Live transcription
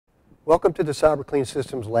Welcome to the CyberClean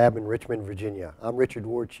Systems Lab in Richmond, Virginia. I'm Richard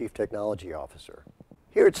Ward, Chief Technology Officer.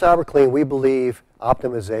 Here at CyberClean, we believe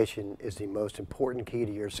optimization is the most important key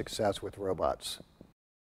to your success with robots.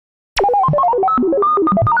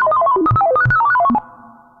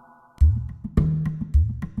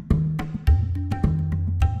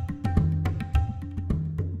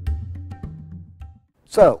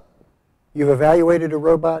 So, you've evaluated a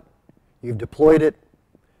robot, you've deployed it,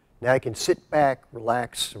 now you can sit back,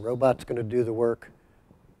 relax, the robot's going to do the work.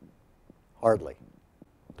 Hardly.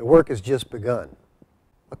 The work has just begun.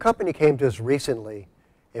 A company came to us recently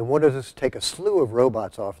and wanted us to take a slew of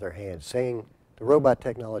robots off their hands, saying the robot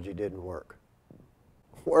technology didn't work.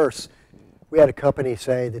 Worse, we had a company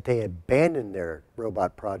say that they abandoned their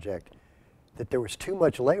robot project, that there was too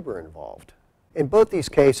much labor involved. In both these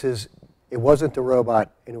cases, it wasn't the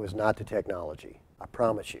robot and it was not the technology, I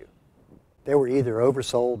promise you. They were either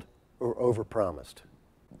oversold or overpromised.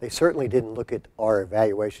 They certainly didn't look at our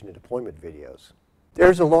evaluation and deployment videos.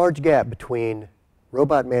 There's a large gap between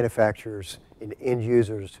robot manufacturers and end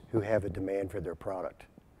users who have a demand for their product.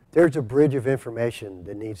 There's a bridge of information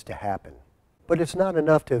that needs to happen. But it's not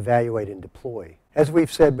enough to evaluate and deploy. As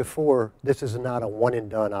we've said before, this is not a one and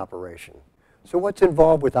done operation. So what's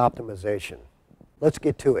involved with optimization? Let's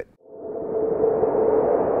get to it.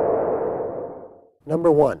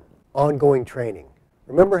 Number one, ongoing training.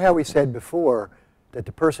 Remember how we said before that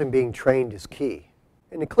the person being trained is key.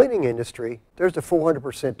 In the cleaning industry, there's a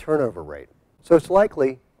 400% turnover rate. So it's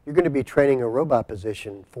likely you're going to be training a robot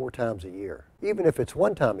position 4 times a year, even if it's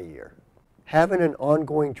 1 time a year. Having an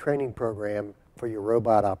ongoing training program for your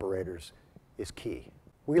robot operators is key.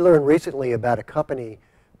 We learned recently about a company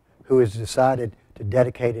who has decided to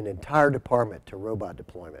dedicate an entire department to robot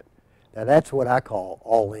deployment. Now that's what I call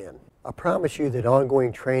all in. I promise you that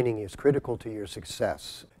ongoing training is critical to your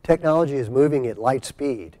success. Technology is moving at light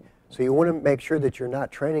speed, so you want to make sure that you're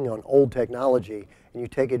not training on old technology and you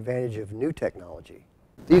take advantage of new technology.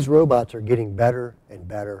 These robots are getting better and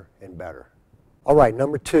better and better. All right,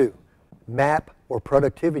 number 2, map or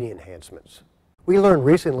productivity enhancements. We learned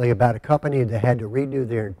recently about a company that had to redo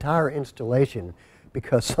their entire installation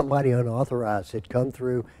because somebody unauthorized had come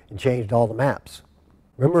through and changed all the maps.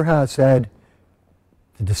 Remember how I said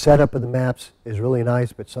the setup of the maps is really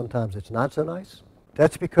nice, but sometimes it's not so nice?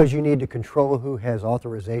 That's because you need to control who has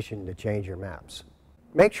authorization to change your maps.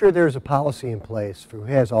 Make sure there's a policy in place for who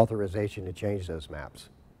has authorization to change those maps.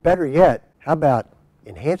 Better yet, how about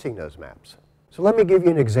enhancing those maps? So let me give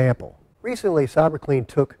you an example. Recently, CyberClean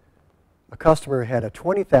took a customer who had a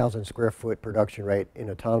 20,000 square foot production rate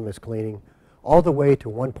in autonomous cleaning all the way to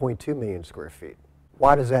 1.2 million square feet.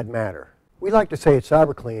 Why does that matter? We like to say at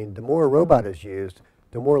CyberClean, the more a robot is used,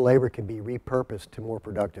 the more labor can be repurposed to more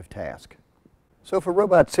productive tasks. So if a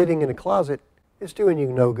robot sitting in a closet is doing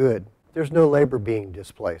you no good, there's no labor being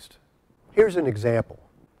displaced. Here's an example.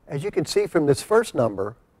 As you can see from this first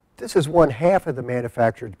number, this is 1/2 of the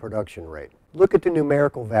manufactured production rate. Look at the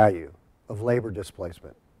numerical value of labor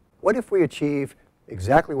displacement. What if we achieve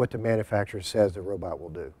exactly what the manufacturer says the robot will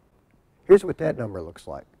do? Here's what that number looks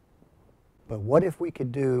like. But what if we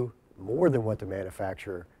could do more than what the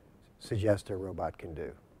manufacturer suggests a robot can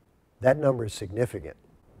do? That number is significant.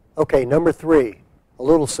 Okay, number 3, a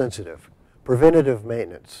little sensitive, preventative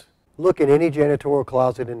maintenance. Look in any janitorial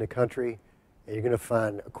closet in the country and you're going to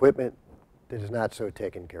find equipment that is not so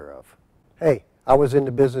taken care of. Hey, I was in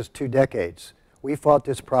the business 2 decades. We fought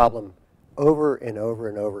this problem over and over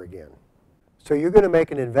and over again. So you're going to make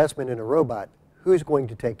an investment in a robot, who's going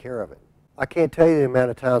to take care of it? I can't tell you the amount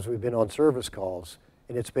of times we've been on service calls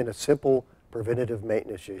and it's been a simple preventative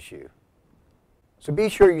maintenance issue. So be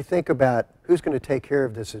sure you think about who's going to take care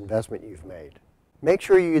of this investment you've made. Make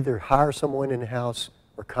sure you either hire someone in-house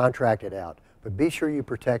or contract it out, but be sure you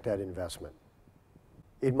protect that investment.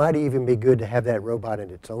 It might even be good to have that robot in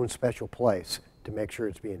its own special place to make sure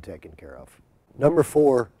it's being taken care of. Number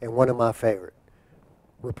 4, and one of my favorite,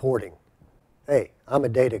 reporting. Hey, I'm a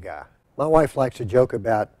data guy. My wife likes to joke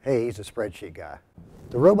about, hey, he's a spreadsheet guy.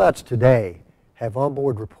 The robots today have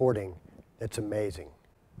onboard reporting that's amazing.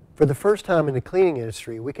 For the first time in the cleaning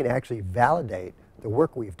industry, we can actually validate the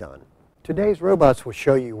work we've done. Today's robots will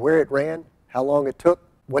show you where it ran, how long it took,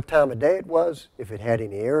 what time of day it was, if it had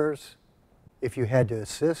any errors, if you had to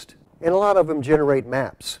assist, and a lot of them generate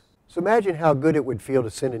maps. So imagine how good it would feel to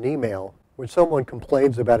send an email when someone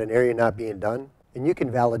complains about an area not being done, and you can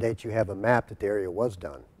validate you have a map that the area was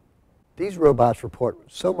done. These robots report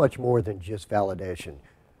so much more than just validation.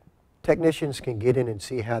 Technicians can get in and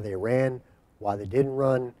see how they ran, why they didn't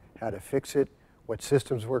run, how to fix it, what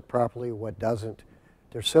systems work properly, what doesn't.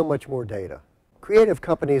 There's so much more data. Creative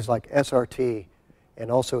companies like SRT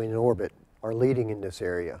and also in orbit are leading in this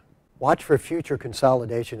area. Watch for future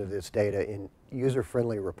consolidation of this data in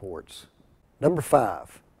user-friendly reports. Number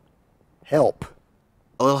 5, help.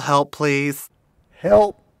 A little help, please.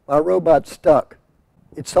 Help, my robot's stuck.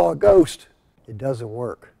 It saw a ghost. It doesn't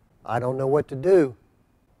work. I don't know what to do.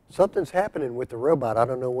 Something's happening with the robot. I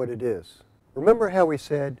don't know what it is. Remember how we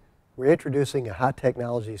said we're introducing a high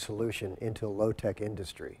technology solution into a low-tech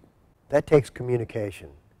industry? That takes communication.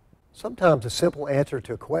 Sometimes a simple answer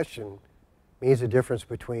to a question means the difference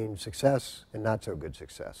between success and not so good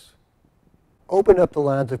success. Open up the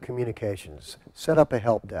lines of communications. Set up a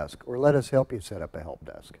help desk, or let us help you set up a help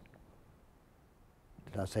desk.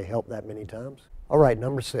 Did I say help that many times? All right,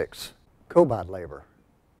 number 6, cobot labor.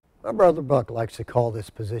 My brother Buck likes to call this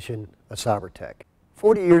position a cyber tech.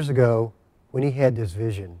 40 years ago, when he had this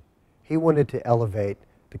vision, he wanted to elevate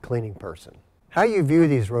the cleaning person. How you view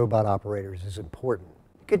these robot operators is important.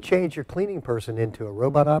 You could change your cleaning person into a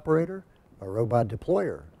robot operator, a robot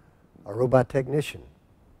deployer, a robot technician,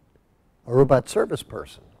 a robot service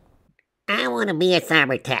person. I want to be a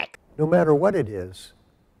cyber tech. No matter what it is,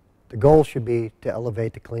 the goal should be to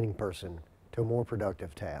elevate the cleaning person to a more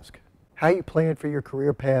productive task. How you plan for your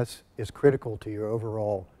career paths is critical to your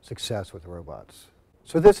overall success with robots.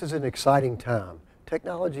 So this is an exciting time.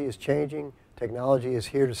 Technology is changing. Technology is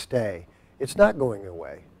here to stay. It's not going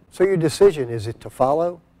away. So your decision, is it to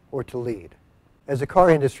follow or to lead? As the car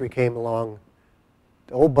industry came along,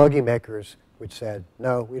 the old buggy makers which said,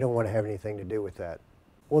 no, we don't want to have anything to do with that.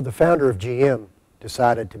 Well, the founder of GM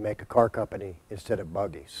decided to make a car company instead of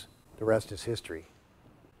buggies. The rest is history.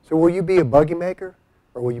 So will you be a buggy maker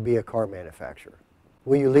or will you be a car manufacturer?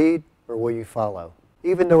 Will you lead or will you follow?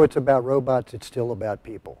 Even though it's about robots, it's still about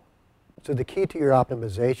people. So the key to your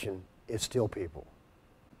optimization is still people.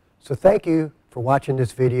 So thank you for watching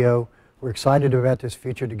this video. We're excited about this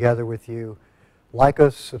future together with you. Like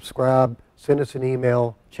us, subscribe, send us an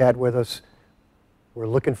email, chat with us. We're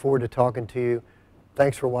looking forward to talking to you.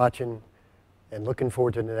 Thanks for watching and looking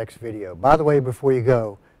forward to the next video. By the way, before you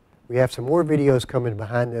go, we have some more videos coming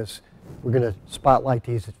behind this. We're going to spotlight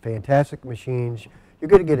these fantastic machines. You're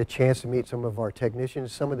going to get a chance to meet some of our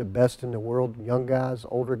technicians, some of the best in the world, young guys,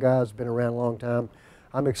 older guys, been around a long time.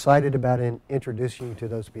 I'm excited about introducing you to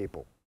those people.